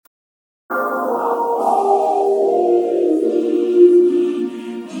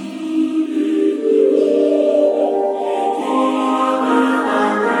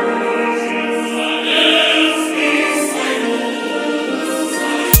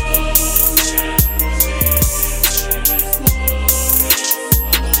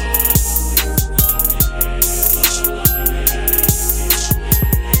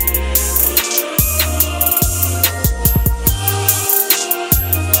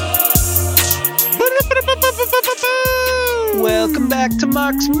Welcome back to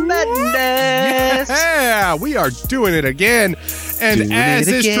Mark's Madness. Yeah, we are doing it again. And as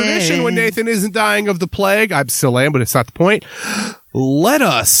is tradition when Nathan isn't dying of the plague, I still am, but it's not the point. Let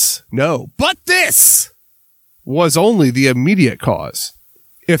us know. But this was only the immediate cause.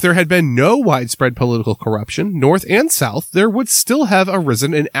 If there had been no widespread political corruption, North and South, there would still have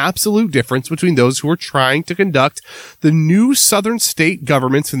arisen an absolute difference between those who were trying to conduct the new Southern state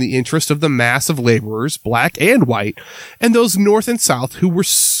governments in the interest of the mass of laborers, black and white, and those North and South who were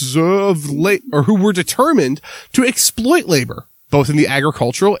who were determined to exploit labor, both in the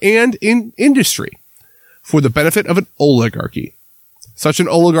agricultural and in industry, for the benefit of an oligarchy. Such an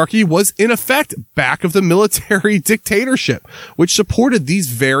oligarchy was, in effect, back of the military dictatorship, which supported these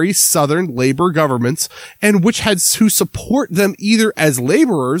very Southern labor governments and which had to support them either as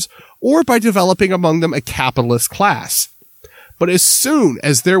laborers or by developing among them a capitalist class. But as soon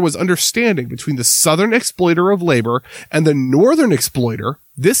as there was understanding between the Southern exploiter of labor and the Northern exploiter,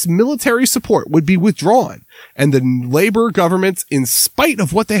 this military support would be withdrawn, and the labor governments, in spite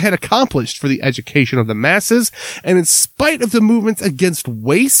of what they had accomplished for the education of the masses, and in spite of the movements against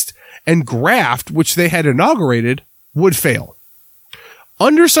waste and graft which they had inaugurated, would fail.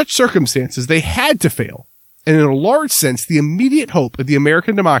 Under such circumstances, they had to fail, and in a large sense, the immediate hope of the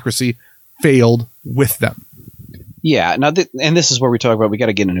American democracy failed with them. Yeah, now and this is where we talk about we got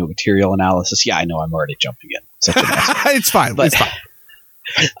to get into material analysis. Yeah, I know I'm already jumping in. Such a mess. It's fine. But, it's fine.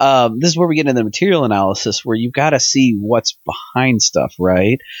 This is where we get into the material analysis, where you've got to see what's behind stuff,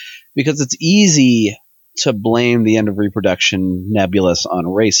 right? Because it's easy to blame the end of reproduction nebulous on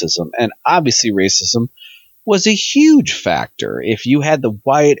racism, and obviously racism was a huge factor. If you had the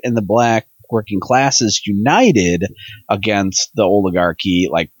white and the black working classes united against the oligarchy,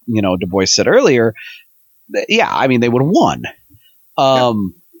 like Du Bois said earlier. Yeah, I mean, they would have won.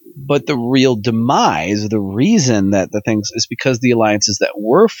 But the real demise, the reason that the things is because the alliances that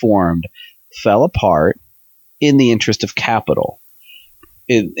were formed fell apart in the interest of capital.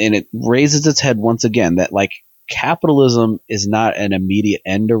 And it raises its head once again that, like, capitalism is not an immediate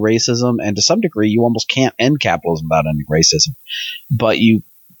end to racism. And to some degree, you almost can't end capitalism without ending racism. But the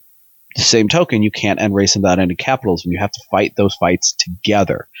same token, you can't end racism without ending capitalism. You have to fight those fights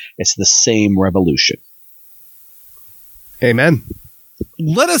together. It's the same revolution. Amen.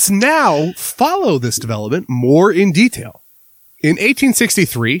 Let us now follow this development more in detail. In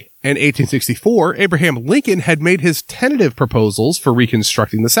 1863 and 1864, Abraham Lincoln had made his tentative proposals for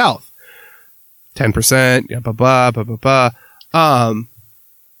reconstructing the South. 10%, you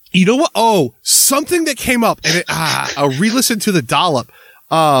know what? Oh, something that came up, and I re-listened to the dollop.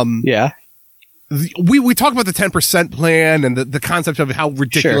 Yeah. We talk about the 10% plan and the concept of how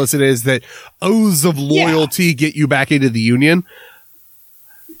ridiculous it is that oaths of loyalty get you back into the Union.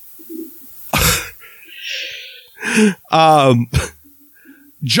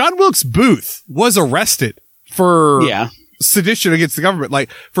 John Wilkes Booth was arrested for sedition against the government, like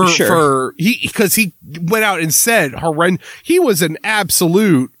because he went out and said he was an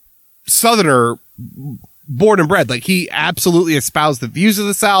absolute Southerner, born and bred. Like, he absolutely espoused the views of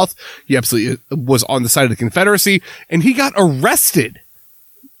the South. He absolutely was on the side of the Confederacy, and he got arrested.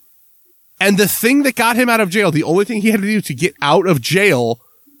 And the thing that got him out of jail, the only thing he had to do to get out of jail,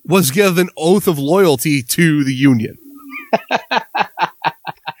 was give an oath of loyalty to the Union.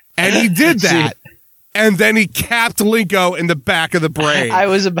 And he did that. And then he capped Lincoln in the back of the brain. I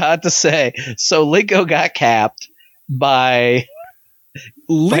was about to say, so Lincoln got capped by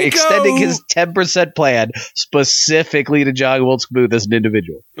extending his 10% plan specifically to John Wilkes Booth as an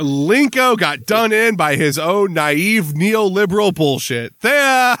individual. Lincoln got done in by his own naive neoliberal bullshit.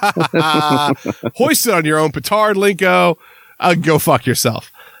 There, hoist it on your own petard, Lincoln. Go fuck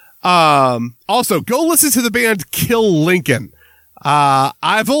yourself. Also, go listen to the band Kill Lincoln.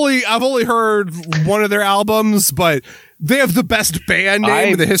 I've only heard one of their albums, but they have the best band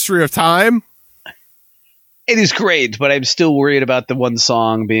name in the history of time. It is great, but I'm still worried about the one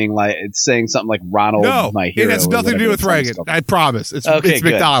song being like, it's saying something like Ronald, my hero. It has nothing to do with Reagan. I promise. It's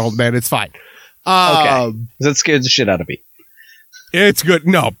McDonald, man. It's fine. Okay. That scares the shit out of me. It's good.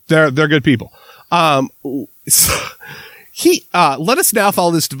 No, they're good people. Let us now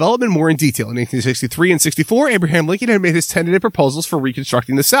follow this development more in detail. In 1863 and 64, Abraham Lincoln had made his tentative proposals for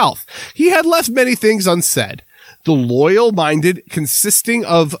reconstructing the South. He had left many things unsaid. The loyal-minded, consisting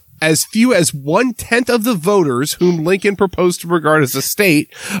of as few as 1/10 of the voters whom Lincoln proposed to regard as a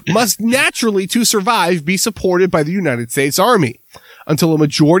state, must naturally, to survive, be supported by the United States Army, until a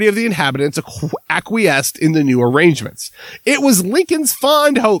majority of the inhabitants acquiesced in the new arrangements. It was Lincoln's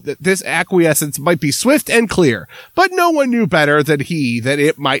fond hope that this acquiescence might be swift and clear, but no one knew better than he that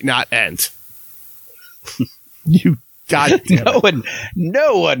it might not end. You God damn it.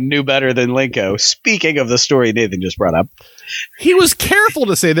 No one knew better than Lincoln. Speaking of the story Nathan just brought up. He was careful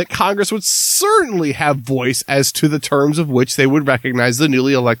to say that Congress would certainly have voice as to the terms of which they would recognize the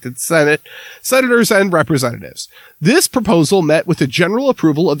newly elected senators and representatives. This proposal met with the general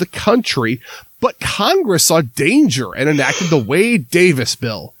approval of the country, but Congress saw danger and enacted the Wade-Davis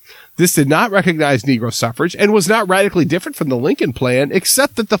bill. This did not recognize Negro suffrage and was not radically different from the Lincoln Plan,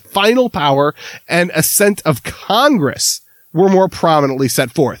 except that the final power and assent of Congress were more prominently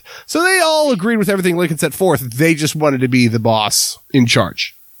set forth. So they all agreed with everything Lincoln set forth. They just wanted to be the boss in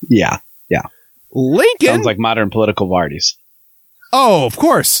charge. Yeah. Lincoln... Sounds like modern political parties. Oh, of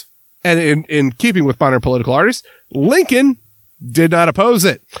course. And in keeping with modern political parties, Lincoln did not oppose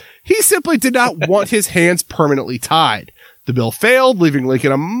it. He simply did not want his hands permanently tied. The bill failed, leaving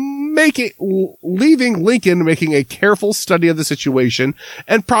Lincoln making a careful study of the situation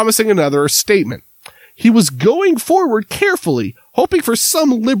and promising another statement. He was going forward carefully, hoping for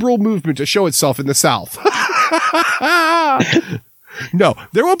some liberal movement to show itself in the South. No,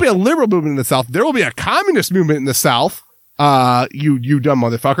 there won't be a liberal movement in the South. There will be a communist movement in the South. You dumb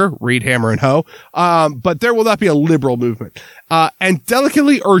motherfucker. Read Hammer and Hoe. But there will not be a liberal movement. And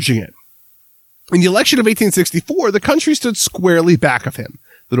delicately urging it. In the election of 1864, the country stood squarely back of him.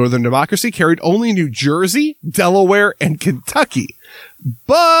 The Northern Democracy carried only New Jersey, Delaware, and Kentucky.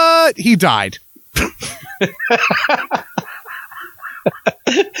 But he died.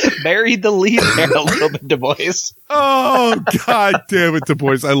 Buried the lead there a little bit, Du Bois. Oh, God damn it, Du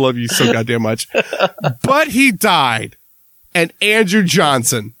Bois. I love you so goddamn much. But he died. And Andrew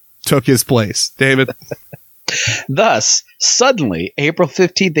Johnson took his place. David. Thus, suddenly, April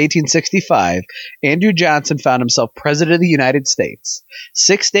 15th, 1865, Andrew Johnson found himself President of the United States,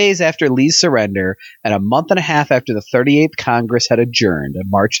 6 days after Lee's surrender and a month and a half after the 38th Congress had adjourned on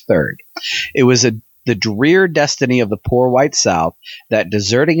March 3rd. It was the drear destiny of the poor white South that,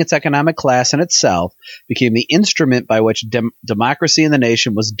 deserting its economic class and itself, became the instrument by which democracy in the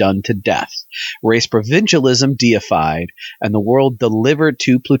nation was done to death, race provincialism deified, and the world delivered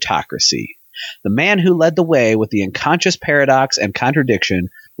to plutocracy. The man who led the way with the unconscious paradox and contradiction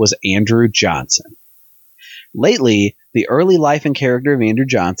was Andrew Johnson. Lately, the early life and character of Andrew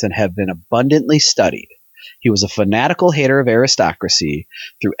Johnson have been abundantly studied. He was a fanatical hater of aristocracy.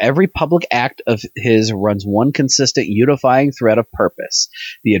 Through every public act of his runs one consistent unifying thread of purpose: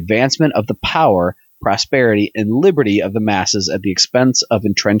 the advancement of the power, prosperity, and liberty of the masses at the expense of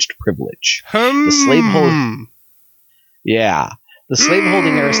entrenched privilege. The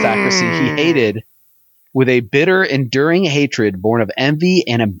slaveholding aristocracy he hated with a bitter, enduring hatred born of envy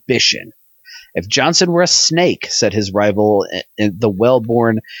and ambition. If Johnson were a snake, said his rival, the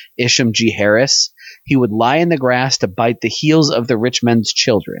well-born Isham G. Harris, he would lie in the grass to bite the heels of the rich men's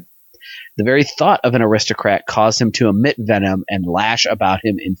children. The very thought of an aristocrat caused him to emit venom and lash about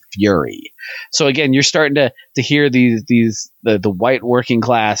him in fury. So again, you're starting to hear the white working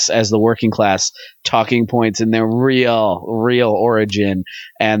class as the working class talking points in their real origin,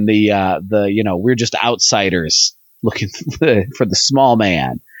 and we're just outsiders looking for the small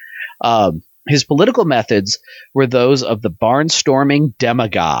man. His political methods were those of the barnstorming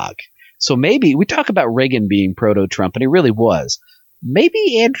demagogue. So maybe we talk about Reagan being proto-Trump, and he really was.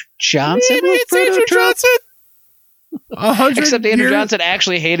 Maybe Andrew Johnson was proto-Trump. Except Andrew Johnson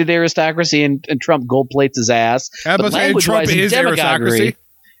actually hated aristocracy, and Trump gold plates his ass. But language-wise and demagoguery.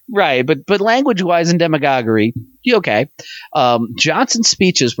 Right, but language-wise and demagoguery, okay. Johnson's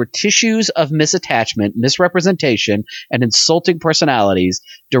speeches were tissues of misattachment, misrepresentation, and insulting personalities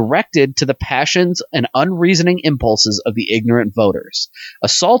directed to the passions and unreasoning impulses of the ignorant voters.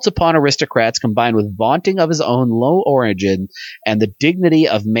 Assaults upon aristocrats combined with vaunting of his own low origin and the dignity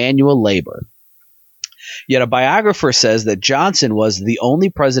of manual labor. Yet a biographer says that Johnson was the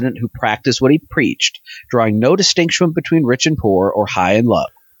only president who practiced what he preached, drawing no distinction between rich and poor or high and low.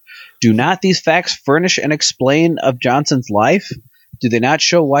 Do not these facts furnish an explain of Johnson's life? Do they not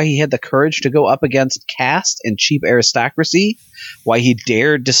show why he had the courage to go up against caste and cheap aristocracy? Why he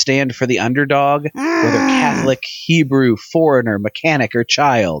dared to stand for the underdog, whether Catholic, Hebrew, foreigner, mechanic, or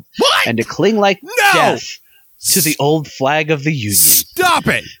child, and to cling like death to the old flag of the Union? Stop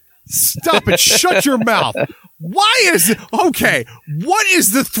it! Stop it! Shut your mouth! Why is it? Okay, what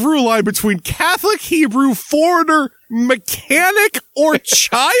is the through line between Catholic, Hebrew, foreigner, mechanic, or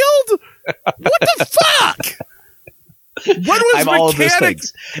child? What the fuck? When was mechanic?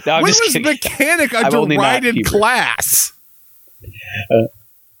 No, when was mechanic a derided class?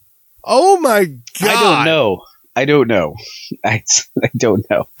 Oh my god! I don't know. I don't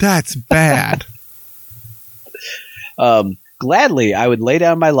know. That's bad. Gladly, I would lay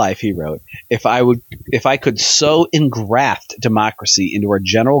down my life, he wrote, if I could so engraft democracy into our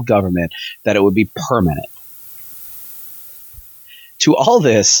general government that it would be permanent. To all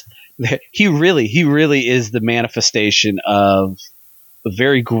this, he really is the manifestation of a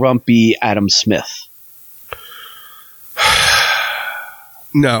very grumpy Adam Smith.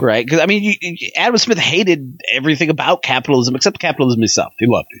 No. Right? Because, I mean, Adam Smith hated everything about capitalism except capitalism himself. He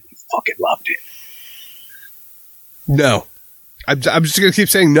loved it. He fucking loved it. No. I'm just going to keep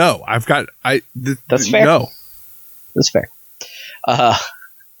saying no. That's fair. No. That's fair.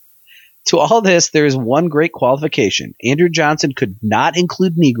 To all this, there is one great qualification. Andrew Johnson could not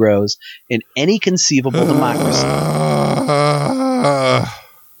include Negroes in any conceivable democracy.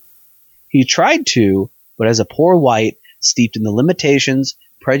 He tried to, but as a poor white, steeped in the limitations,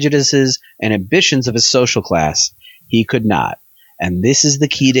 prejudices, and ambitions of his social class, he could not. And this is the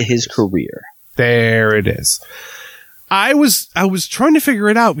key to his career. There it is. I was trying to figure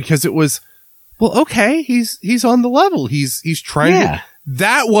it out because it was, well, okay, he's on the level. He's trying to.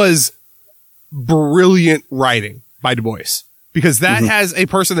 That was brilliant writing by Du Bois, because that has a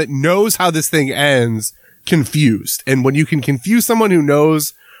person that knows how this thing ends confused. And when you can confuse someone who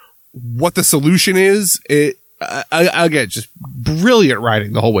knows what the solution is, again, just brilliant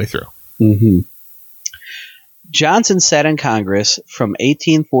writing the whole way through. Mm-hmm. Johnson sat in Congress from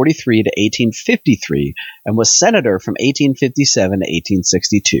 1843 to 1853 and was senator from 1857 to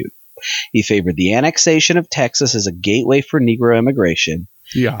 1862. He favored the annexation of Texas as a gateway for Negro immigration.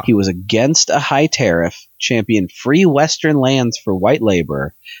 Yeah. He was against a high tariff, championed free Western lands for white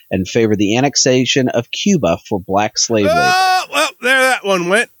labor, and favored the annexation of Cuba for black slave labor. Oh, well, there that one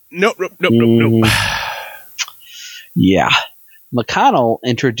went. Nope. Yeah. McConnell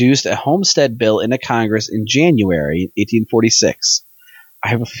introduced a homestead bill into Congress in January 1846. I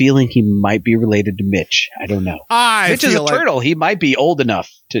have a feeling he might be related to Mitch. I don't know. Mitch is a turtle. He might be old enough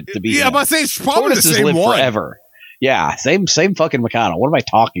to be. Yeah, but it's probably the same lived one. Forever. Yeah, same fucking McConnell. What am I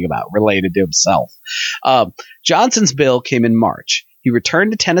talking about? Related to himself. Johnson's bill came in March. He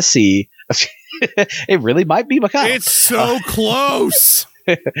returned to Tennessee. It really might be McConnell. It's so close.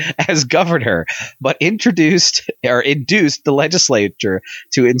 As governor, but induced the legislature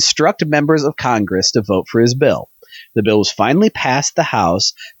to instruct members of Congress to vote for his bill. The bill was finally passed the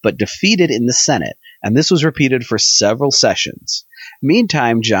House, but defeated in the Senate, and this was repeated for several sessions.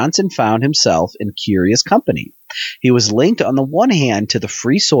 Meantime, Johnson found himself in curious company. He was linked on the one hand to the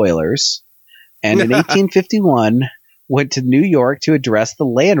Free Soilers, and in 1851 went to New York to address the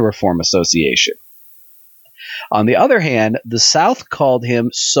Land Reform Association. On the other hand, the South called him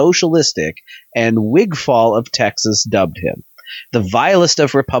socialistic, and Wigfall of Texas dubbed him the vilest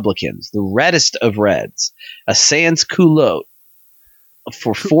of Republicans, the reddest of Reds, a sans culotte.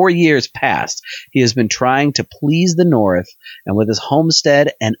 For 4 years past, he has been trying to please the North, and with his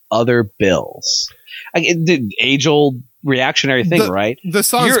homestead and other bills. The age-old reactionary thing, right? The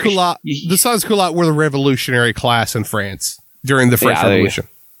sans culotte were the revolutionary class in France during the French Revolution.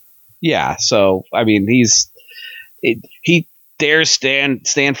 Yeah, so I mean, he dares stand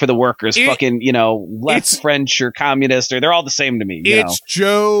for the workers. Left French or communist, or they're all the same to me. It's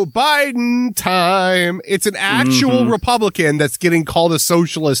Joe Biden time. It's an actual Republican that's getting called a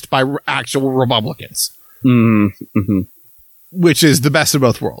socialist by actual Republicans, which is the best of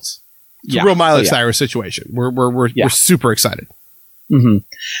both worlds. It's a real Miley Cyrus situation. We're super excited.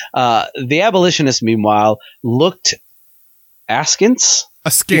 The abolitionists, meanwhile, looked askance.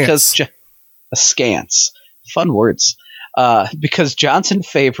 Askance. Fun words. Because Johnson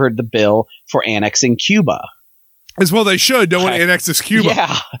favored the bill for annexing Cuba. As well they should. No one annexes Cuba.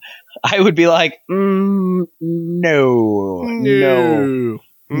 Yeah. I would be like, no.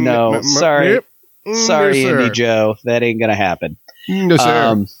 Sorry. Sorry, no, Indy Joe. That ain't going to happen. No,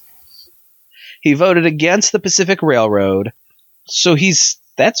 sir. He voted against the Pacific Railroad. So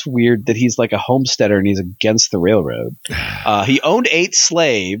that's weird that he's like a homesteader and he's against the railroad. He owned 8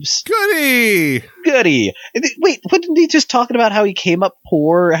 slaves. Goody. Wait, wasn't he just talking about how he came up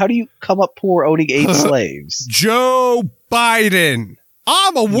poor? How do you come up poor owning 8 slaves? Joe Biden.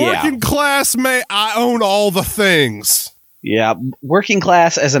 I'm a working class man. I own all the things. Yeah, working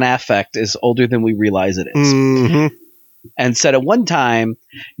class as an affect is older than we realize it is. And said at one time,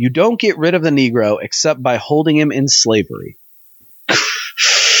 you don't get rid of the Negro except by holding him in slavery.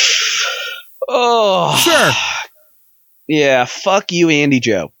 Oh, sure. Yeah, fuck you, Andy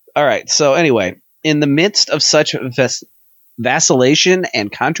Joe. All right. So anyway, in the midst of such vacillation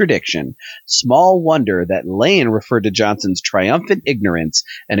and contradiction, small wonder that Lane referred to Johnson's triumphant ignorance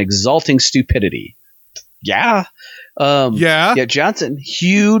and exulting stupidity. Yeah. Johnson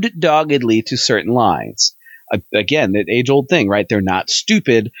hewed doggedly to certain lines. Again, that age-old thing, right? They're not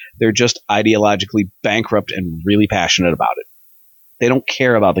stupid. They're just ideologically bankrupt and really passionate about it. They don't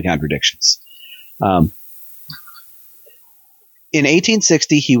care about the contradictions. In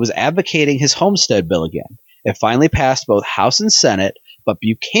 1860, he was advocating his homestead bill again. It finally passed both House and Senate, but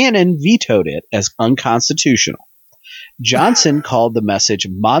Buchanan vetoed it as unconstitutional. Johnson called the message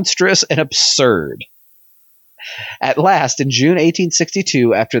monstrous and absurd. At last, in June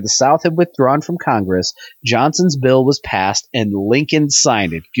 1862, after the South had withdrawn from Congress, Johnson's bill was passed and Lincoln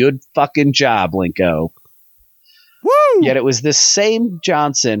signed it. Good fucking job, Linko. Woo! Yet it was this same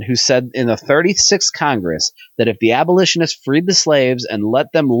Johnson who said in the 36th Congress that if the abolitionists freed the slaves and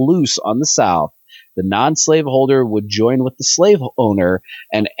let them loose on the South, the non-slaveholder would join with the slave owner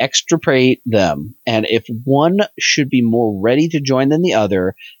and extirpate them. And if one should be more ready to join than the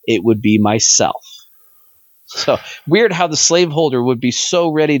other, it would be myself. So weird how the slaveholder would be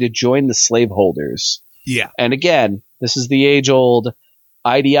so ready to join the slaveholders. Yeah. And again, this is the age-old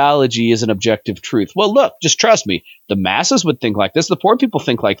ideology is an objective truth. Well, look, just trust me. The masses would think like this. The poor people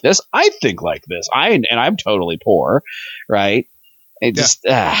think like this. I think like this. And I'm totally poor, right? It just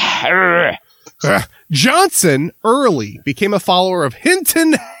Johnson early became a follower of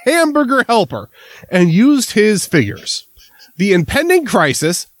Hinton Hamburger Helper and used his figures. The impending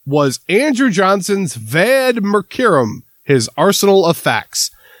crisis was Andrew Johnson's Vad Mercurum, his arsenal of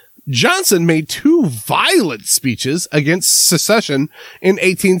facts. Johnson made two violent speeches against secession in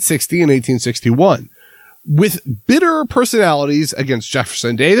 1860 and 1861, with bitter personalities against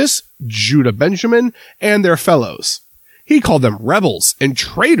Jefferson Davis, Judah Benjamin, and their fellows. He called them rebels and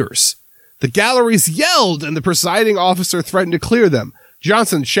traitors. The galleries yelled, and the presiding officer threatened to clear them.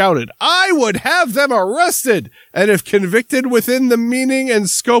 Johnson shouted, "I would have them arrested, and if convicted within the meaning and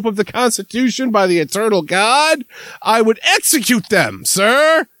scope of the Constitution by the eternal God, I would execute them,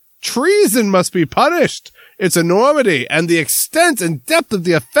 sir. Treason must be punished. Its enormity and the extent and depth of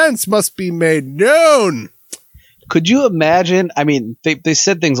the offense must be made known." Could you imagine? I mean, they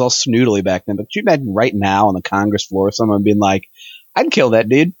said things all snoodily back then, but could you imagine right now on the Congress floor someone being like, "I'd kill that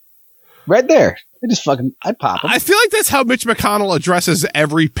dude right there. I'd pop him." I feel like that's how Mitch McConnell addresses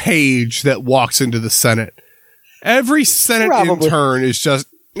every page that walks into the Senate. Every Senate intern is just,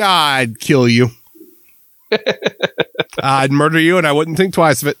 "I'd kill you. I'd murder you, and I wouldn't think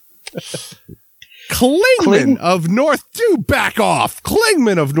twice of it." Klingman of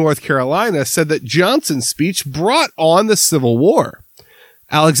North Carolina said that Johnson's speech brought on the Civil War.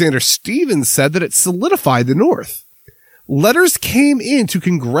 Alexander Stevens said that it solidified the North. Letters came in to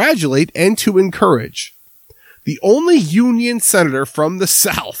congratulate and to encourage. The only Union senator from the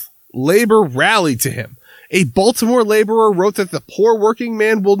South, labor rallied to him. A Baltimore laborer wrote that the poor working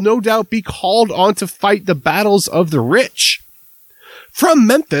man will no doubt be called on to fight the battles of the rich. From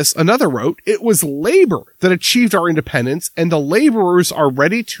Memphis, another wrote, "It was labor that achieved our independence, and the laborers are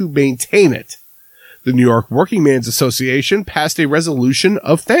ready to maintain it." The New York Working Men's Association passed a resolution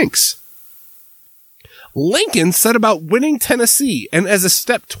of thanks. Lincoln set about winning Tennessee, and as a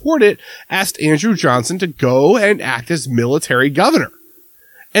step toward it, asked Andrew Johnson to go and act as military governor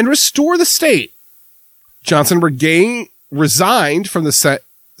and restore the state. Johnson resigned from the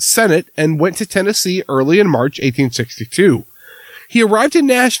Senate and went to Tennessee early in March 1862. He arrived in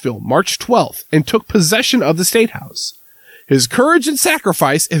Nashville March 12th and took possession of the State House. His courage and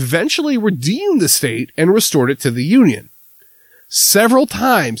sacrifice eventually redeemed the state and restored it to the Union. Several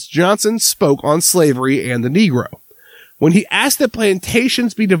times Johnson spoke on slavery and the Negro. When he asked that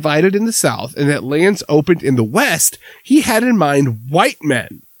plantations be divided in the South and that lands opened in the West, he had in mind white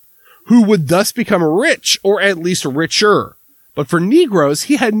men, who would thus become rich, or at least richer. But for Negroes,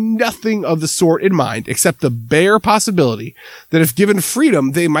 he had nothing of the sort in mind except the bare possibility that if given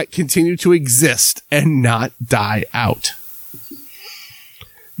freedom, they might continue to exist and not die out.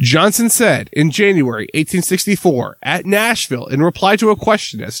 Johnson said in January 1864 at Nashville in reply to a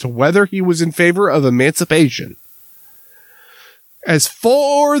question as to whether he was in favor of emancipation, "As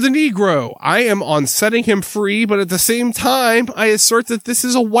for the Negro, I am on setting him free, but at the same time, I assert that this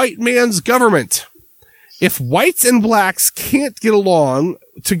is a white man's government. If whites and blacks can't get along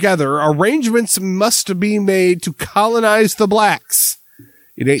together, arrangements must be made to colonize the blacks.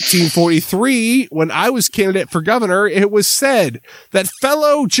 In 1843, when I was candidate for governor, it was said that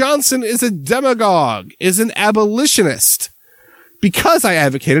fellow Johnson is a demagogue, is an abolitionist. Because I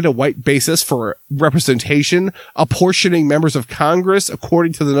advocated a white basis for representation, apportioning members of Congress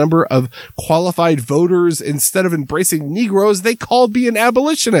according to the number of qualified voters instead of embracing Negroes, they called me an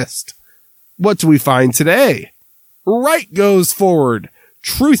abolitionist. What do we find today? Right goes forward.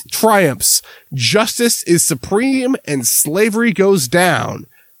 Truth triumphs. Justice is supreme and slavery goes down.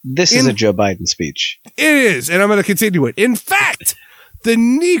 This is a Joe Biden speech. It is, and I'm going to continue it. In fact, the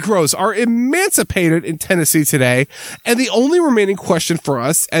Negroes are emancipated in Tennessee today, and the only remaining question for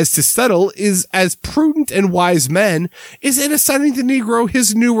us as to settle is, as prudent and wise men, is in assigning the Negro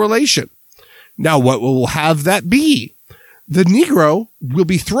his new relation. Now, what will have that be? The Negro will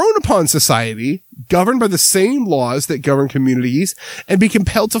be thrown upon society, governed by the same laws that govern communities, and be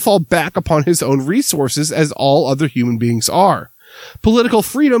compelled to fall back upon his own resources as all other human beings are. Political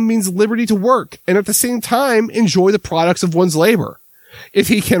freedom means liberty to work, and at the same time, enjoy the products of one's labor. If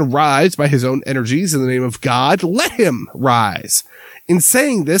he can rise by his own energies in the name of God, let him rise. In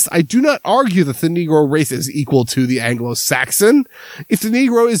saying this, I do not argue that the Negro race is equal to the Anglo-Saxon. If the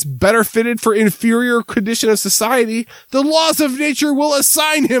Negro is better fitted for inferior condition of society, the laws of nature will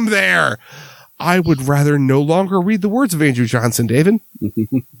assign him there. I would rather no longer read the words of Andrew Johnson, David.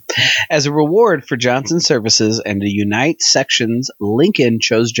 As a reward for Johnson's services and to unite sections, Lincoln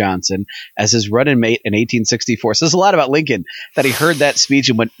chose Johnson as his running mate in 1864. So there's a lot about Lincoln that he heard that speech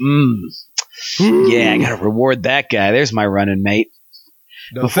and went, yeah, I got to reward that guy. There's my running mate.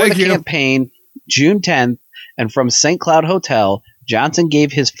 No, Before the campaign, June 10th, and from St. Cloud Hotel, Johnson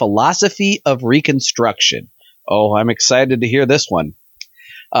gave his philosophy of Reconstruction. Oh, I'm excited to hear this one.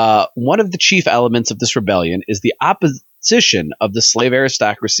 One of the chief elements of this rebellion is the opposition of the slave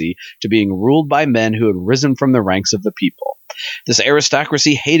aristocracy to being ruled by men who had risen from the ranks of the people. This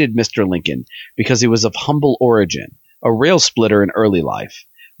aristocracy hated Mr. Lincoln because he was of humble origin, a rail splitter in early life.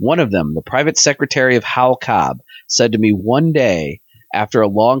 One of them, the private secretary of Howell Cobb, said to me one day, after a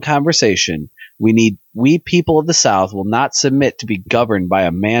long conversation, we people of the South will not submit to be governed by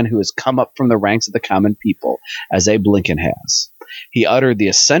a man who has come up from the ranks of the common people, as Abe Lincoln has. He uttered the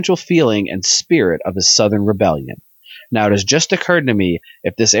essential feeling and spirit of his Southern rebellion. Now, it has just occurred to me,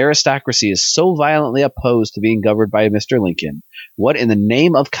 if this aristocracy is so violently opposed to being governed by Mr. Lincoln, what in the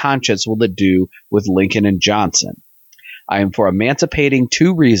name of conscience will it do with Lincoln and Johnson? I am for emancipating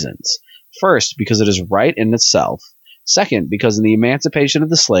 2 reasons. First, because it is right in itself. Second, because in the emancipation of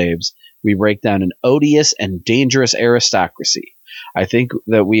the slaves, we break down an odious and dangerous aristocracy. I think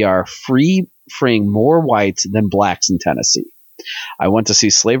that we are freeing more whites than blacks in Tennessee. I want to see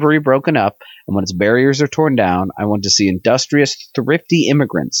slavery broken up, and when its barriers are torn down, I want to see industrious, thrifty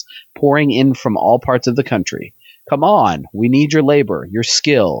immigrants pouring in from all parts of the country. Come on, we need your labor, your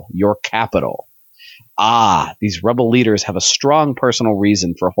skill, your capital. These rebel leaders have a strong personal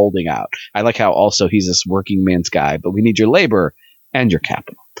reason for holding out. I like how also he's this working man's guy, but we need your labor and your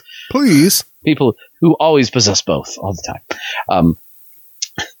capital. Please. People who always possess both all the time.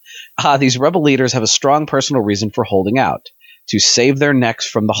 These rebel leaders have a strong personal reason for holding out, to save their necks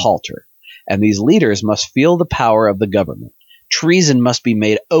from the halter. And these leaders must feel the power of the government. Treason must be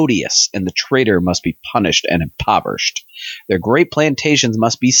made odious, and the traitor must be punished and impoverished. Their great plantations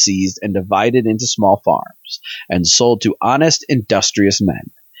must be seized and divided into small farms, and sold to honest, industrious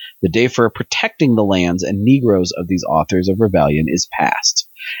men. The day for protecting the lands and Negroes of these authors of rebellion is past,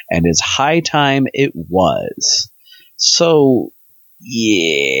 and it's high time it was. So,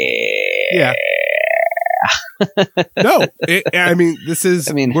 yeah. No,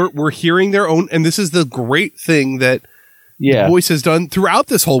 we're hearing their own, and this is the great thing that the Voice has done throughout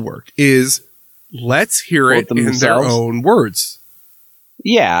this whole work is let's hear it in their own words.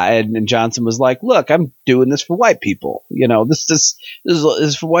 Yeah, and Johnson was like, "Look, I'm doing this for white people. You know, this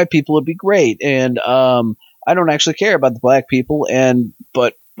is for white people. It'd be great, and I don't actually care about the black people. And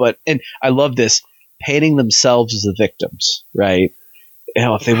but I love this painting themselves as the victims, right? You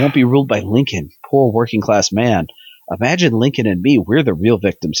know, if they won't be ruled by Lincoln, poor working class man. Imagine Lincoln and me. We're the real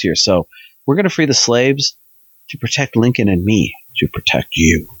victims here. So we're going to free the slaves to protect Lincoln and me, to protect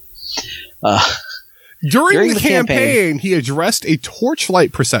you." During the campaign, he addressed a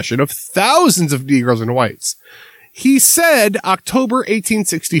torchlight procession of thousands of Negroes and whites. He said, October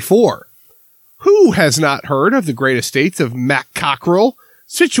 1864, "Who has not heard of the great estates of Mac Cockrell,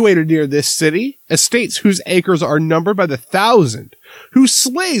 situated near this city, estates whose acres are numbered by the 1,000, whose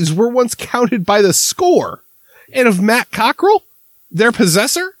slaves were once counted by the score, and of Mac Cockrell, their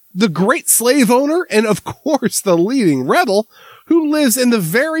possessor, the great slave owner, and of course the leading rebel, who lives in the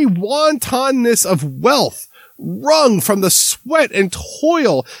very wantonness of wealth, wrung from the sweat and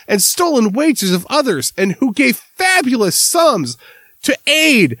toil and stolen wages of others, and who gave fabulous sums to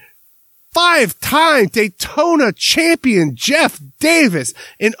aid 5-time Daytona champion Jeff Davis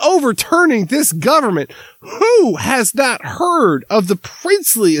in overturning this government. Who has not heard of the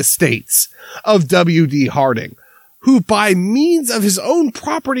princely estates of W.D. Harding, who by means of his own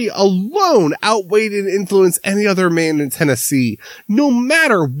property alone outweighed in influence any other man in Tennessee, no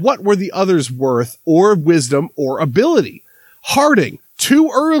matter what were the others' worth or wisdom or ability? Harding,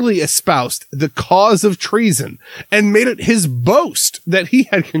 too early espoused the cause of treason and made it his boast that he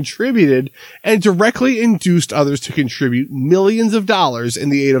had contributed and directly induced others to contribute millions of dollars in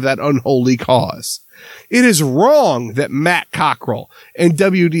the aid of that unholy cause. It is wrong that Matt Cockrell and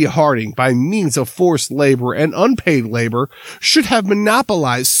W.D. Harding, by means of forced labor and unpaid labor, should have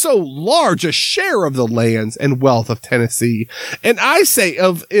monopolized so large a share of the lands and wealth of Tennessee. And I say,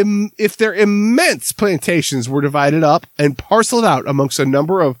 if their immense plantations were divided up and parceled out amongst a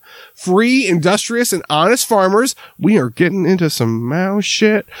number of free, industrious, and honest farmers, we are getting into some Mao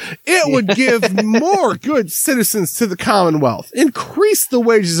shit. It would give more good citizens to the Commonwealth, increase the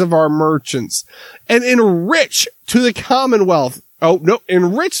wages of our merchants, and enrich to the Commonwealth.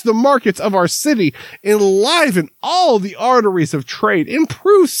 Enrich the markets of our city, enliven all the arteries of trade,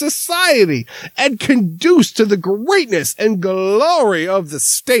 improve society, and conduce to the greatness and glory of the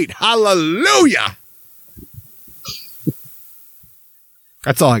state. Hallelujah!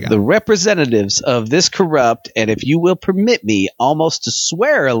 That's all I got. The representatives of this corrupt, and if you will permit me, almost to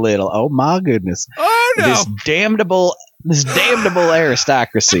swear a little, oh my goodness, oh no, this damnable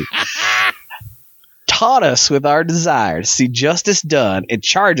aristocracy taught us with our desire to see justice done and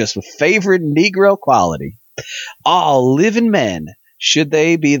charge us with favored Negro quality. All living men, should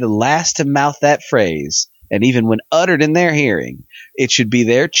they be the last to mouth that phrase, and even when uttered in their hearing, it should be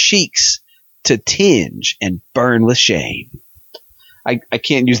their cheeks to tinge and burn with shame. I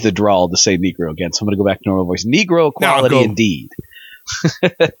can't use the drawl to say Negro again, so I'm going to go back to normal voice. Negro equality indeed.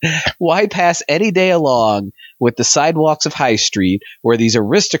 Why pass any day along with the sidewalks of High Street where these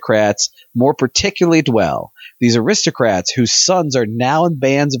aristocrats more particularly dwell? These aristocrats whose sons are now in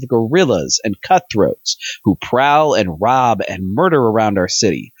bands of guerrillas and cutthroats who prowl and rob and murder around our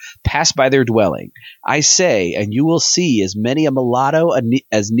city. Pass by their dwelling, I say, and you will see as many a mulatto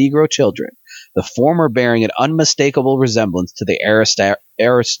as Negro children, the former bearing an unmistakable resemblance to the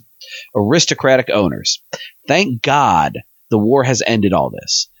aristocratic owners. Thank God the war has ended all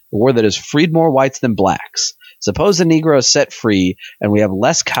this. A war that has freed more whites than blacks. Suppose the Negro is set free and we have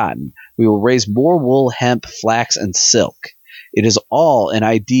less cotton. We will raise more wool, hemp, flax, and silk. It is all an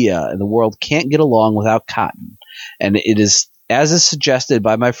idea, and the world can't get along without cotton. And it is, as is suggested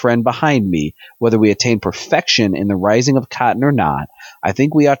by my friend behind me, whether we attain perfection in the rising of cotton or not, I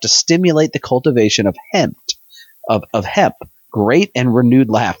think we ought to stimulate the cultivation of hemp, great and renewed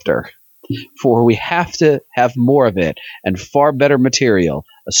laughter. For we have to have more of it and far better material,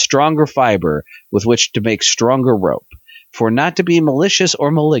 a stronger fiber with which to make stronger rope. For not to be malicious or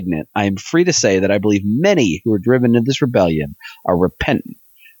malignant, I am free to say that I believe many who are driven into this rebellion are repentant.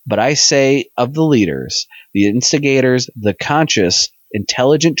 But I say of the leaders, the instigators, the conscious,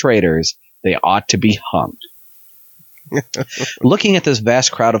 intelligent traitors, they ought to be hung. Looking at this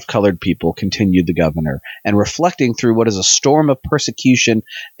vast crowd of colored people, continued the governor, and reflecting through what is a storm of persecution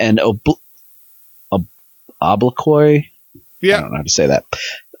and obloquy, I don't know how to say that,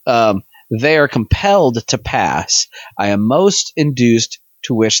 they are compelled to pass, I am most induced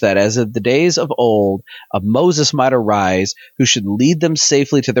to wish that as of the days of old, a Moses might arise who should lead them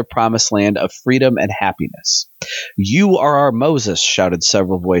safely to their promised land of freedom and happiness. You are our Moses, shouted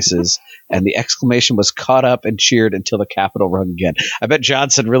several voices, and the exclamation was caught up and cheered until the Capitol rung again. I bet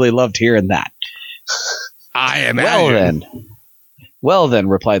Johnson really loved hearing that. I imagine. Well then,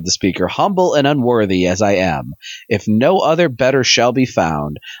 replied the speaker, humble and unworthy as I am, if no other better shall be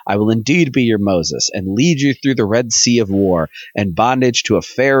found, I will indeed be your Moses, and lead you through the Red Sea of war and bondage to a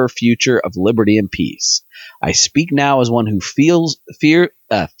fairer future of liberty and peace. I speak now as one who feels the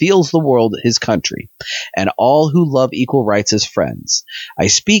world his country, and all who love equal rights as friends. I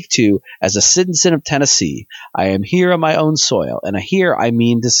speak to as a citizen of Tennessee. I am here on my own soil, and here I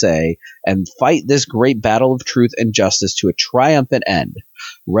mean to say, and fight this great battle of truth and justice to a triumphant end.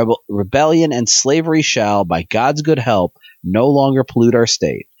 Rebellion and slavery shall, by God's good help, no longer pollute our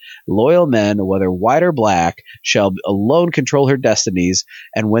state. Loyal men, whether white or black, shall alone control her destinies,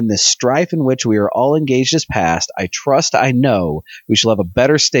 and when this strife in which we are all engaged is past, I know, we shall have a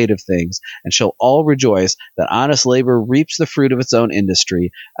better state of things, and shall all rejoice that honest labor reaps the fruit of its own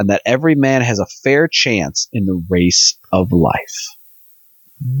industry, and that every man has a fair chance in the race of life.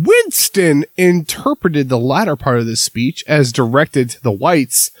 Winston interpreted the latter part of this speech as directed to the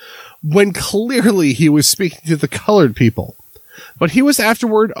whites, when clearly he was speaking to the colored people. But he was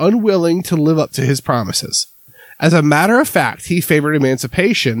afterward unwilling to live up to his promises. As a matter of fact, he favored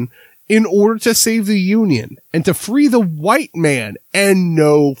emancipation in order to save the Union and to free the white man and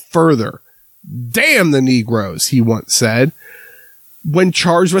no further. Damn the Negroes, he once said. When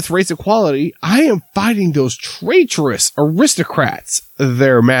charged with race equality, I am fighting those traitorous aristocrats,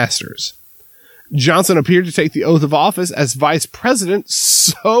 their masters. Johnson appeared to take the oath of office as vice president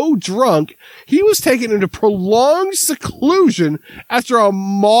so drunk he was taken into prolonged seclusion after a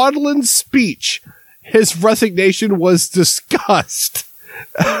maudlin speech. His resignation was discussed.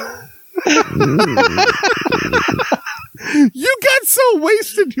 You got so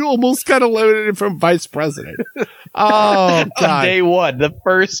wasted you almost got eliminated from vice president. Oh, God. On day one, the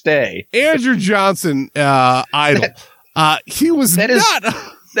first day. Andrew Johnson, idol. He was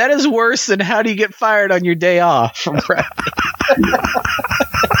that is worse than how do you get fired on your day off from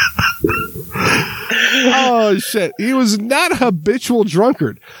Oh, shit. He was not a habitual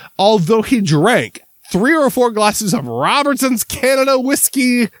drunkard, although he drank 3 or 4 glasses of Robertson's Canada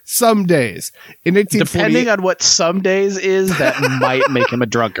whiskey some days. In 1848, depending on what some days is, that might make him a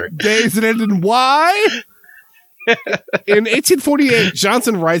drunkard. Days that end in Y. In 1848,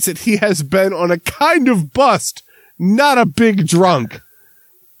 Johnson writes that he has been on a kind of bust, not a big drunk.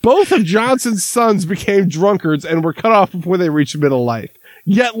 Both of Johnson's sons became drunkards and were cut off before they reached middle life.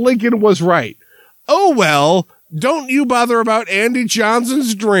 Yet Lincoln was right. Oh, well, don't you bother about Andy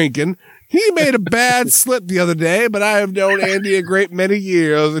Johnson's drinking. He made a bad slip the other day, but I have known Andy a great many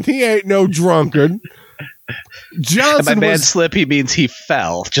years, and he ain't no drunkard. Johnson by bad slip, he means he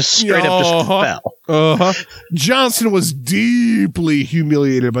fell. Just straight up just fell. Johnson was deeply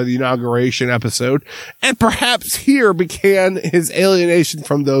humiliated by the inauguration episode, and perhaps here began his alienation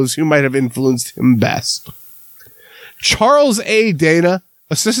from those who might have influenced him best. Charles A. Dana,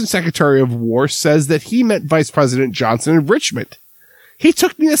 Assistant Secretary of War, says that he met Vice President Johnson in Richmond. He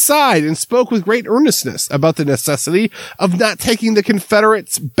took me aside and spoke with great earnestness about the necessity of not taking the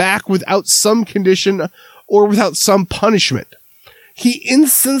Confederates back without some condition or without some punishment. He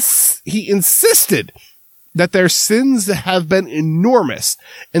insisted that their sins have been enormous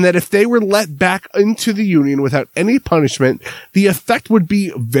and that if they were let back into the Union without any punishment, the effect would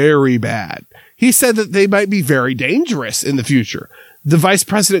be very bad. He said that they might be very dangerous in the future. The vice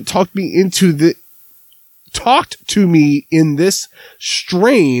president talked to me in this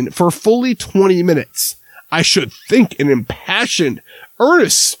strain for fully 20 minutes. I should think an impassioned,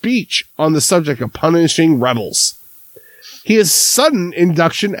 earnest speech on the subject of punishing rebels. His sudden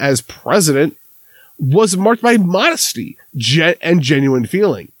induction as president was marked by modesty and genuine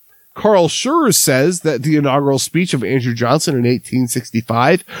feeling. Carl Schurz says that the inaugural speech of Andrew Johnson in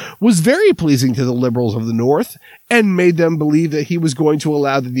 1865 was very pleasing to the liberals of the North and made them believe that he was going to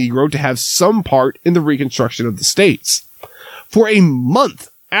allow the Negro to have some part in the reconstruction of the states. For a month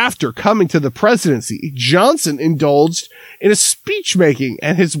after coming to the presidency, Johnson indulged in a speech making,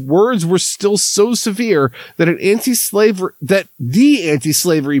 and his words were still so severe that the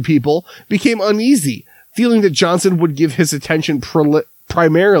anti-slavery people became uneasy, feeling that Johnson would give his attention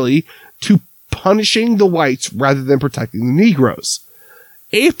primarily to punishing the whites rather than protecting the Negroes.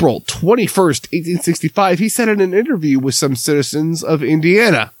 April 21st, 1865, he said in an interview with some citizens of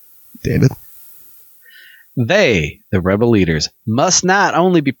Indiana, David, they, the rebel leaders, must not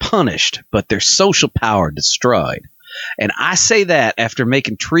only be punished, but their social power destroyed. And I say that after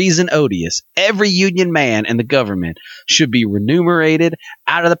making treason odious, every Union man in the government should be remunerated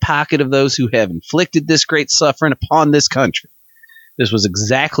out of the pocket of those who have inflicted this great suffering upon this country. This was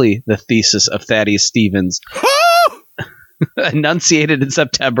exactly the thesis of Thaddeus Stevens, enunciated in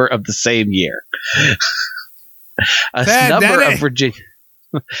September of the same year.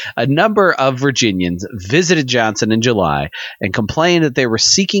 A number of Virginians visited Johnson in July and complained that they were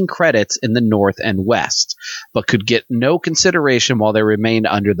seeking credits in the North and West, but could get no consideration while they remained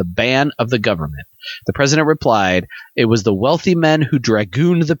under the ban of the government. The president replied, "It was the wealthy men who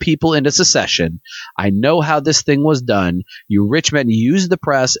dragooned the people into secession. I know how this thing was done. You rich men used the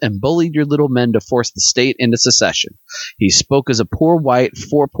press and bullied your little men to force the state into secession." He spoke as a poor white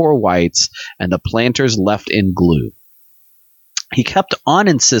for poor whites, and the planters left in glue. He kept on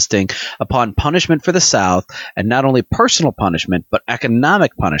insisting upon punishment for the South, and not only personal punishment, but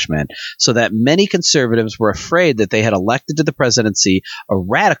economic punishment, so that many conservatives were afraid that they had elected to the presidency a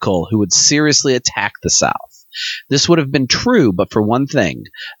radical who would seriously attack the South. This would have been true, but for one thing.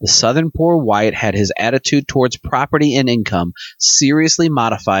 The Southern poor white had his attitude towards property and income seriously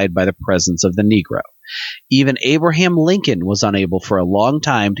modified by the presence of the Negro. Even Abraham Lincoln was unable for a long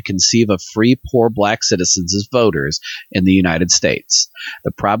time to conceive of free poor black citizens as voters in the United States.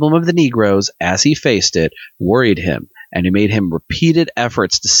 The problem of the Negroes, as he faced it, worried him, and it made him repeated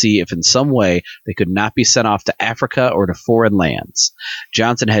efforts to see if in some way they could not be sent off to Africa or to foreign lands.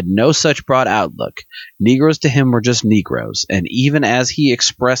 Johnson had no such broad outlook. Negroes to him were just Negroes, and even as he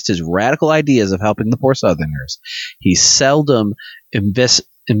expressed his radical ideas of helping the poor Southerners, he seldom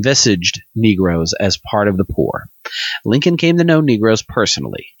envisaged Negroes as part of the poor. Lincoln came to know Negroes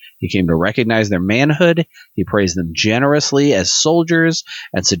personally. He came to recognize their manhood. He praised them generously as soldiers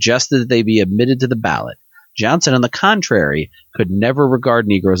and suggested that they be admitted to the ballot. Johnson, on the contrary, could never regard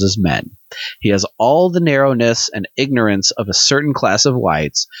Negroes as men. He has all the narrowness and ignorance of a certain class of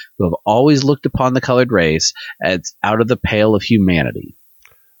whites who have always looked upon the colored race as out of the pale of humanity.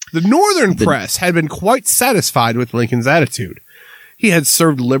 The Northern press had been quite satisfied with Lincoln's attitude. He had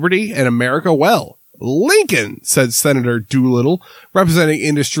served liberty and America well. Lincoln, said Senator Doolittle, representing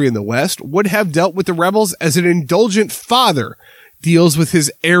industry in the West, would have dealt with the rebels as an indulgent father deals with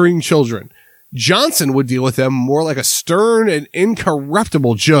his erring children. Johnson would deal with them more like a stern and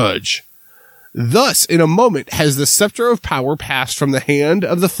incorruptible judge. Thus, in a moment, has the scepter of power passed from the hand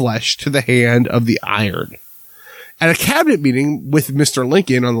of the flesh to the hand of the iron. At a cabinet meeting with Mr.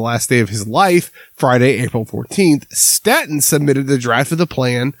 Lincoln on the last day of his life, Friday, April 14th, Stanton submitted the draft of the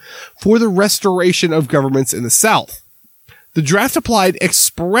plan for the restoration of governments in the South. The draft applied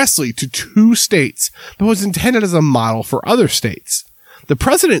expressly to 2 states, but was intended as a model for other states. The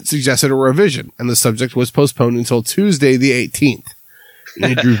president suggested a revision, and the subject was postponed until Tuesday, the 18th.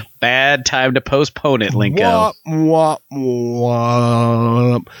 Bad time to postpone it, Lincoln. Womp, womp,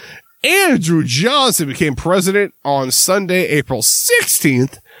 womp. Andrew Johnson became president on Sunday, April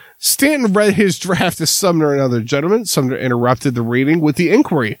 16th. Stanton read his draft to Sumner and other gentlemen. Sumner interrupted the reading with the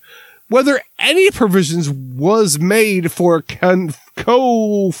inquiry whether any provisions was made for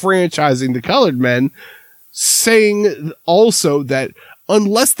co-franchising the colored men, saying also that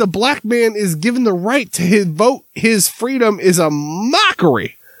unless the black man is given the right to his vote, his freedom is a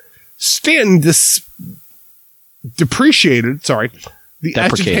mockery. Stanton deprecated the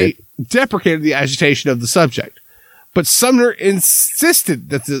agitation of the subject. But Sumner insisted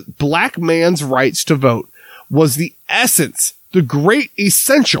that the black man's rights to vote was the essence, the great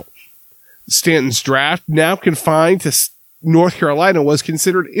essential. Stanton's draft, now confined to North Carolina, was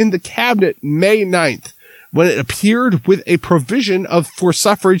considered in the cabinet May 9th, when it appeared with a provision for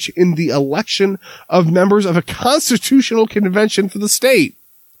suffrage in the election of members of a constitutional convention for the state.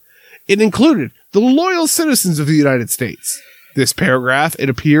 It included the loyal citizens of the United States. This paragraph, it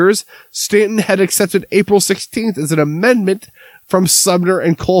appears, Stanton had accepted April 16th as an amendment from Sumner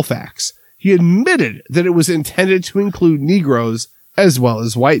and Colfax. He admitted that it was intended to include Negroes as well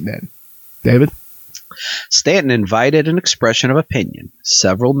as white men. David? Stanton invited an expression of opinion.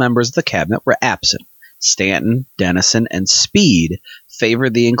 Several members of the cabinet were absent. Stanton, Dennison, and Speed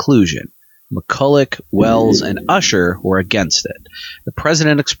favored the inclusion. McCulloch, Wells, and Usher were against it. The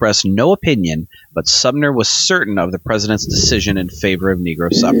president expressed no opinion, but Sumner was certain of the president's decision in favor of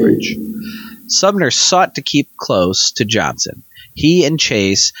Negro suffrage. Sumner sought to keep close to Johnson. He and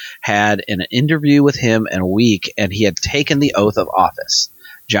Chase had an interview with him in a week, and he had taken the oath of office.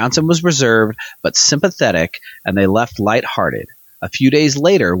 Johnson was reserved but sympathetic, and they left light-hearted. A few days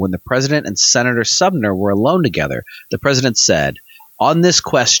later, when the president and Senator Sumner were alone together, the president said, "On this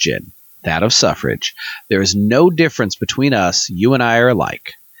question, that of suffrage, there is no difference between us. You and I are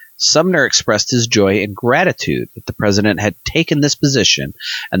alike." Sumner expressed his joy and gratitude that the president had taken this position,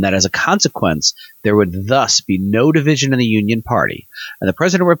 and that as a consequence, there would thus be no division in the Union Party. And the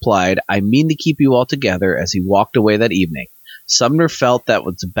president replied, "I mean to keep you all together," as he walked away that evening. Sumner felt that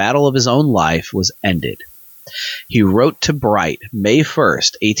the battle of his own life was ended. He wrote to Bright, May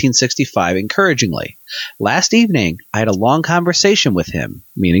 1st, 1865, encouragingly, "Last evening, I had a long conversation with him,"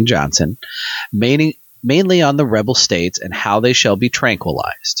 meaning Johnson, mainly on the rebel states and how they shall be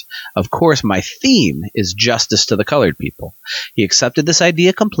tranquilized. Of course, my theme is justice to the colored people. He accepted this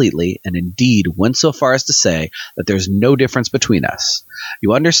idea completely and indeed went so far as to say that there's no difference between us.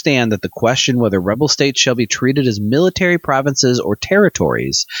 You understand that the question whether rebel states shall be treated as military provinces or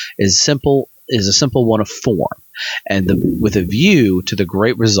territories is a simple one of form, and with a view to the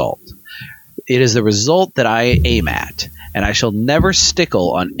great result. It is the result that I aim at, and I shall never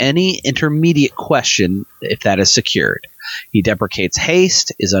stickle on any intermediate question if that is secured. He deprecates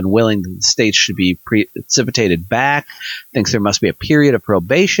haste, is unwilling that the states should be precipitated back, thinks there must be a period of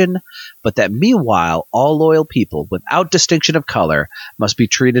probation, but that meanwhile all loyal people, without distinction of color, must be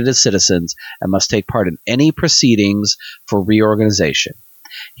treated as citizens and must take part in any proceedings for reorganization.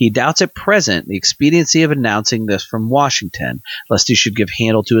 He doubts at present the expediency of announcing this from Washington, lest he should give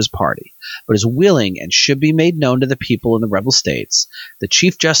handle to his party, but is willing and should be made known to the people in the rebel states. The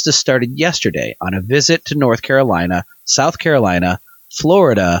Chief Justice started yesterday on a visit to North Carolina, South Carolina,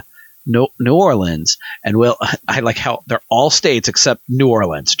 Florida, New Orleans, and I like how they're all states except New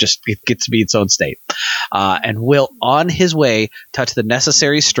Orleans, just it gets to be its own state, and will on his way touch the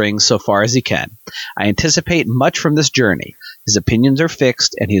necessary strings so far as he can. I anticipate much from this journey. His opinions are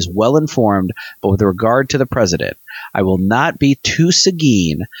fixed, and he is well informed, but with regard to the president, I will not be too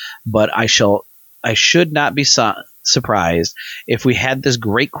Seguin, but I should not be surprised if we had this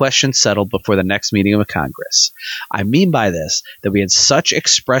great question settled before the next meeting of Congress. I mean by this that we had such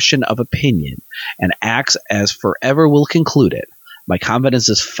expression of opinion and acts as forever will conclude it. My confidence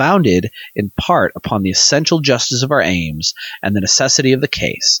is founded in part upon the essential justice of our aims and the necessity of the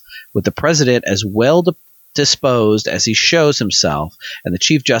case, with the president as well disposed as he shows himself, and the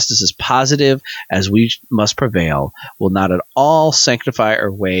Chief Justice as positive as we must prevail, will not at all sanctify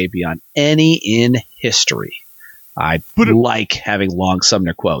our way beyond any in history. I like having long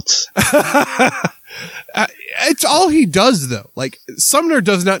Sumner quotes. It's all he does, though. Like, Sumner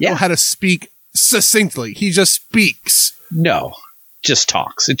does not know how to speak succinctly. He just speaks. No, just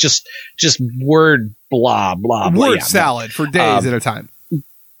talks. It just word blah, blah, blah. Word salad for days at a time.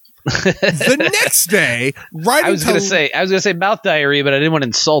 The next day, I was going to say mouth diarrhea, but I didn't want to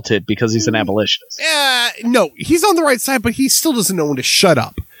insult it because he's an abolitionist. No, he's on the right side, but he still doesn't know when to shut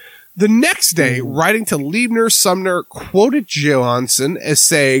up. The next day, writing to Liebner, Sumner quoted Johnson as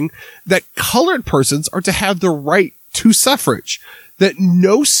saying that colored persons are to have the right to suffrage, that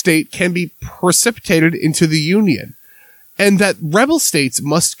no state can be precipitated into the Union, and that rebel states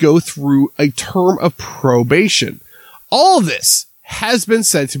must go through a term of probation. All this has been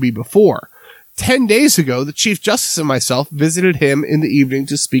said to me before. 10 days ago, the Chief Justice and myself visited him in the evening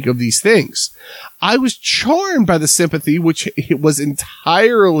to speak of these things. I was charmed by the sympathy, which was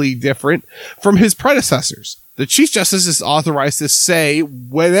entirely different from his predecessors. The Chief Justice is authorized to say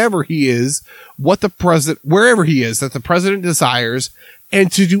wherever he is that the president desires,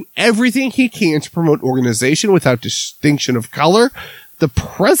 and to do everything he can to promote organization without distinction of color. The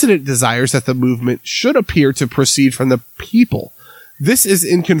president desires that the movement should appear to proceed from the people. This is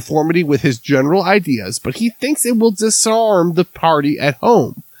in conformity with his general ideas, but he thinks it will disarm the party at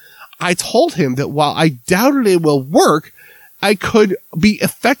home. I told him that while I doubted it will work, I could be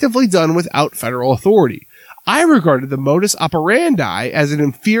effectively done without federal authority. I regarded the modus operandi as an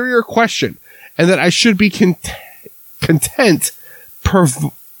inferior question, and that I should be content,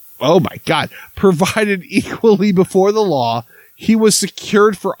 provided equally before the law, he was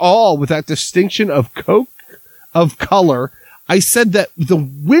secured for all without distinction of color. I said that the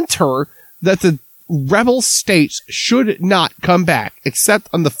winter that the rebel states should not come back except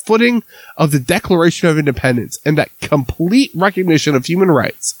on the footing of the Declaration of Independence and that complete recognition of human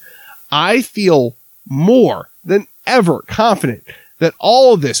rights. I feel more than ever confident that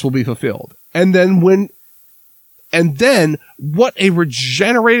all of this will be fulfilled. And then what a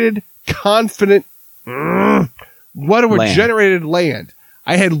regenerated, confident, regenerated land.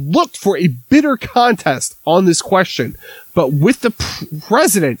 I had looked for a bitter contest on this question, but with the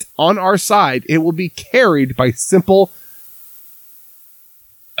president on our side, it will be carried by simple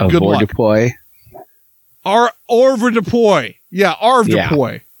deploy. Deploy. Yeah,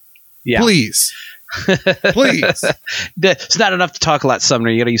 deploy. Yeah. Please. Please. It's not enough to talk a lot, Sumner.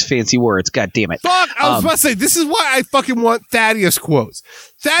 You gotta use fancy words. God damn it. Fuck, I was about to say, this is why I fucking want Thaddeus quotes.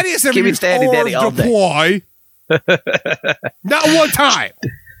 Thaddeus never used Daddy all deploy. Not one time.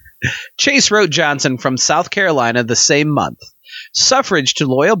 Chase wrote Johnson from South Carolina the same month. Suffrage to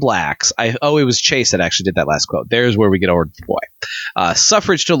loyal blacks. It was Chase that actually did that last quote. There's where we get over the boy.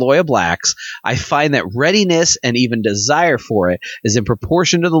 Suffrage to loyal blacks. I find that readiness and even desire for it is in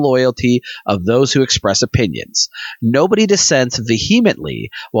proportion to the loyalty of those who express opinions. Nobody dissents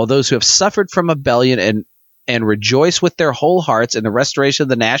vehemently, while those who have suffered from rebellion and rejoice with their whole hearts in the restoration of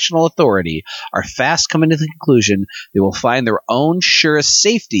the national authority are fast coming to the conclusion they will find their own surest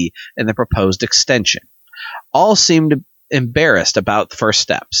safety in the proposed extension. All seem to embarrassed about the first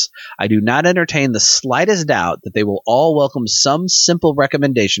steps. I do not entertain the slightest doubt that they will all welcome some simple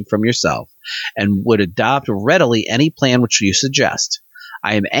recommendation from yourself and would adopt readily any plan which you suggest.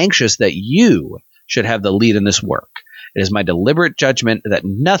 I am anxious that you should have the lead in this work. It is my deliberate judgment that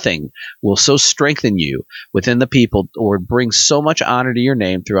nothing will so strengthen you within the people or bring so much honor to your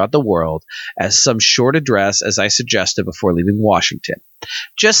name throughout the world as some short address as I suggested before leaving Washington.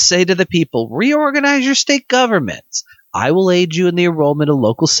 Just say to the people, reorganize your state governments. I will aid you in the enrollment of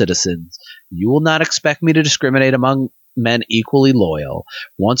local citizens. You will not expect me to discriminate among men equally loyal.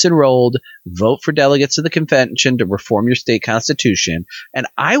 Once enrolled, vote for delegates to the convention to reform your state constitution, and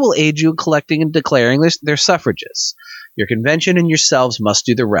I will aid you in collecting and declaring their suffrages. Your convention and yourselves must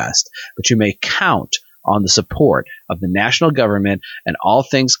do the rest, but you may count on the support of the national government and all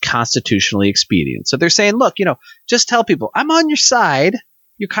things constitutionally expedient. So they're saying, look, just tell people, I'm on your side.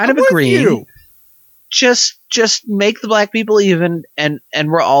 You're kind of agreeing. You. Just make the black people even, and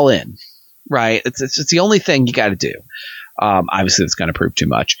we're all in, right? It's the only thing you got to do. Obviously, that's going to prove too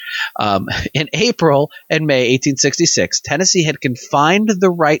much. In April and May 1866, Tennessee had confined the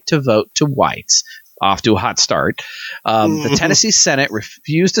right to vote to whites. Off to a hot start. The Tennessee Senate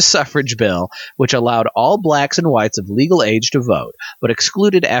refused a suffrage bill which allowed all blacks and whites of legal age to vote, but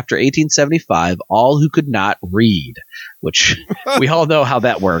excluded after 1875 all who could not read, which we all know how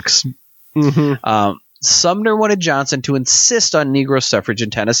that works. Sumner wanted Johnson to insist on Negro suffrage in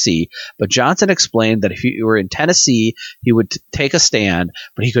Tennessee, but Johnson explained that if he were in Tennessee, he would take a stand,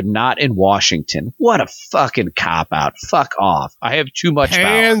 but he could not in Washington. What a fucking cop-out. Fuck off. I have too much power.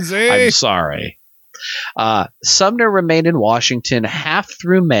 I'm sorry. Sumner remained in Washington half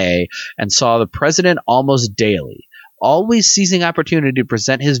through May and saw the president almost daily, always seizing opportunity to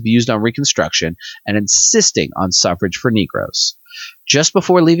present his views on Reconstruction and insisting on suffrage for Negroes. Just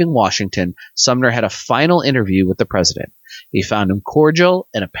before leaving Washington, Sumner had a final interview with the president. He found him cordial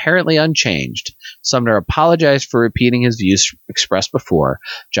and apparently unchanged. Sumner apologized for repeating his views expressed before.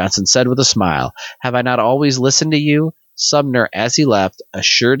 Johnson said with a smile, "Have I not always listened to you?" Sumner, as he left,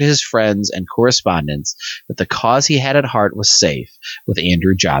 assured his friends and correspondents that the cause he had at heart was safe with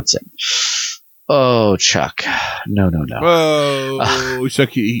Andrew Johnson. Oh, Chuck. No. Oh,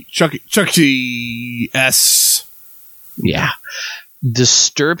 Chucky S. Yeah.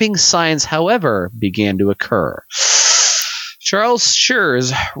 Disturbing signs, however, began to occur. Charles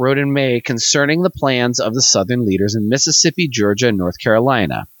Schurz wrote in May concerning the plans of the Southern leaders in Mississippi, Georgia, and North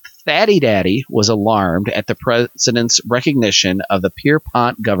Carolina. Fatty Daddy was alarmed at the president's recognition of the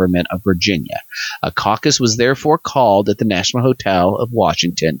Pierpont government of Virginia. A caucus was therefore called at the National Hotel of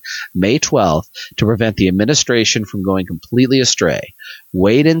Washington, May 12th, to prevent the administration from going completely astray.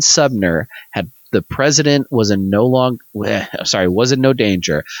 Wade and Sumner had the president was in no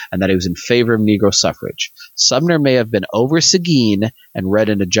danger, and that he was in favor of Negro suffrage. Sumner may have been over Seguin and read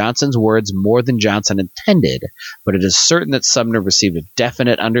into Johnson's words more than Johnson intended, but it is certain that Sumner received a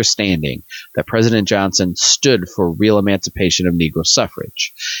definite understanding that President Johnson stood for real emancipation of Negro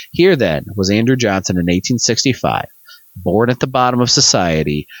suffrage. Here, then, was Andrew Johnson in 1865. Born at the bottom of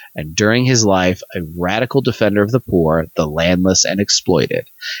society, and during his life a radical defender of the poor, the landless, and exploited.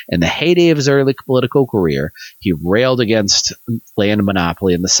 In the heyday of his early political career, he railed against land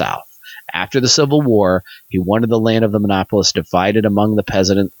monopoly in the South. After the Civil War, he wanted the land of the monopolists divided among the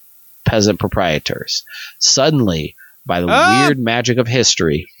peasant proprietors. Suddenly, by the weird magic of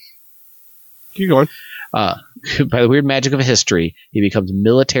history... Keep going. By the weird magic of history, he becomes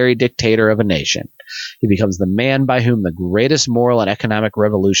military dictator of a nation. He becomes the man by whom the greatest moral and economic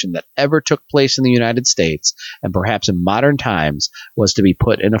revolution that ever took place in the United States, and perhaps in modern times, was to be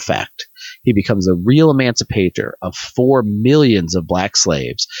put in effect. He becomes the real emancipator of 4 millions of black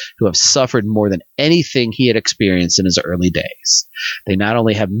slaves who have suffered more than anything he had experienced in his early days. They not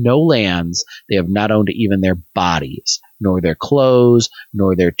only have no lands, they have not owned even their bodies, nor their clothes,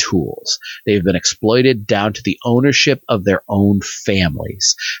 nor their tools. They have been exploited down to the ownership of their own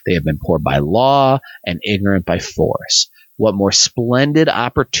families. They have been poor by law and ignorant by force. What more splendid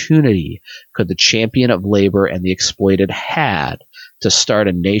opportunity could the champion of labor and the exploited had to start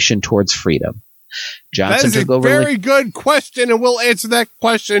a nation towards freedom? Johnson took over. That is a very good question, and we'll answer that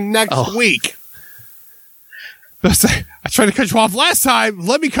question next week. I tried to cut you off last time.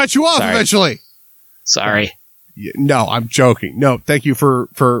 Let me cut you off eventually. Sorry. No, I'm joking. No, thank you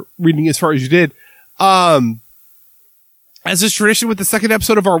for reading as far as you did. As is tradition with the second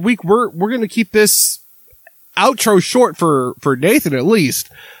episode of our week, we're going to keep this outro short for Nathan at least.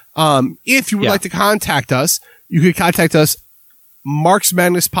 If you would like to contact us, you can contact us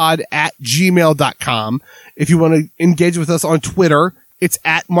marksmadnesspod@gmail.com. If you want to engage with us on Twitter, it's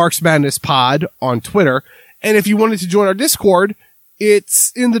 @marksmadnesspod on Twitter. And if you wanted to join our Discord,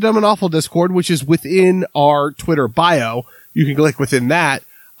 it's in the Dumb and Awful Discord, which is within our Twitter bio. You can click within that.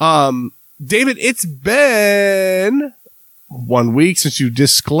 David, it's been 1 week since you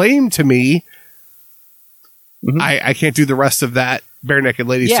disclaimed to me. I can't do the rest of that Bare Naked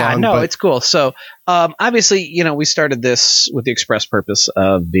Lady song. Yeah, no, it's cool. So, obviously, we started this with the express purpose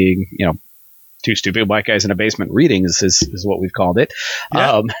of being, two stupid white guys in a basement reading is what we've called it.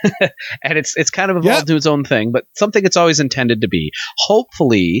 Yeah. And it's kind of evolved to its own thing, but something it's always intended to be.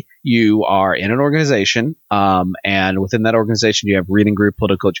 Hopefully you are in an organization, and within that organization you have reading group,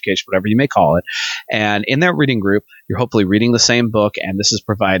 political education, whatever you may call it. And in that reading group, you're hopefully reading the same book, and this is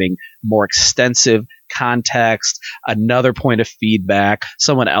providing more extensive context, another point of feedback,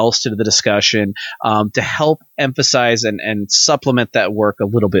 someone else to the discussion, to help emphasize and supplement that work a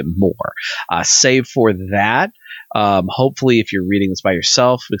little bit more. Save for that, hopefully if you're reading this by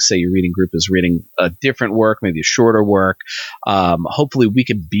yourself, let's say your reading group is reading a different work, maybe a shorter work, hopefully we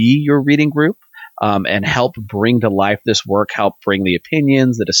could be your reading group. and help bring to life this work, help bring the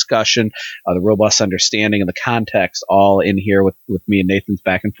opinions, the discussion, the robust understanding, and the context all in here with me and Nathan's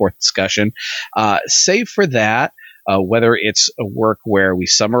back and forth discussion. Save for that, whether it's a work where we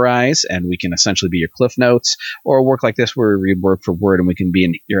summarize and we can essentially be your cliff notes, or a work like this where we read word for word and we can be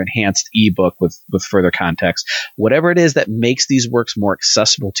in your enhanced ebook with further context. Whatever it is that makes these works more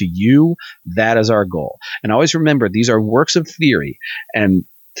accessible to you, that is our goal. And always remember, these are works of theory, and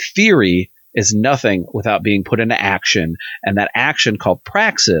theory is nothing without being put into action. And that action, called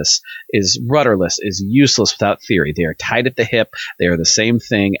praxis, is rudderless, is useless without theory. They are tied at the hip. They are the same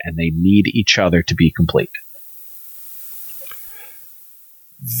thing, and they need each other to be complete.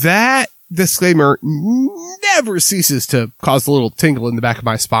 That disclaimer never ceases to cause a little tingle in the back of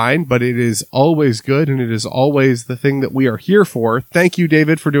my spine, but it is always good, and it is always the thing that we are here for. Thank you,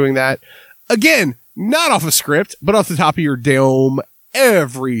 David, for doing that. Again, not off a script, but off the top of your dome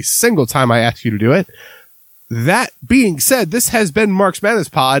every single time I ask you to do it. That being said, this has been Mark's Madness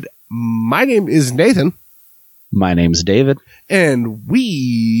Pod. My name is Nathan. My name's David. And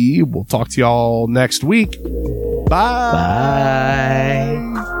we will talk to y'all next week. Bye. Bye.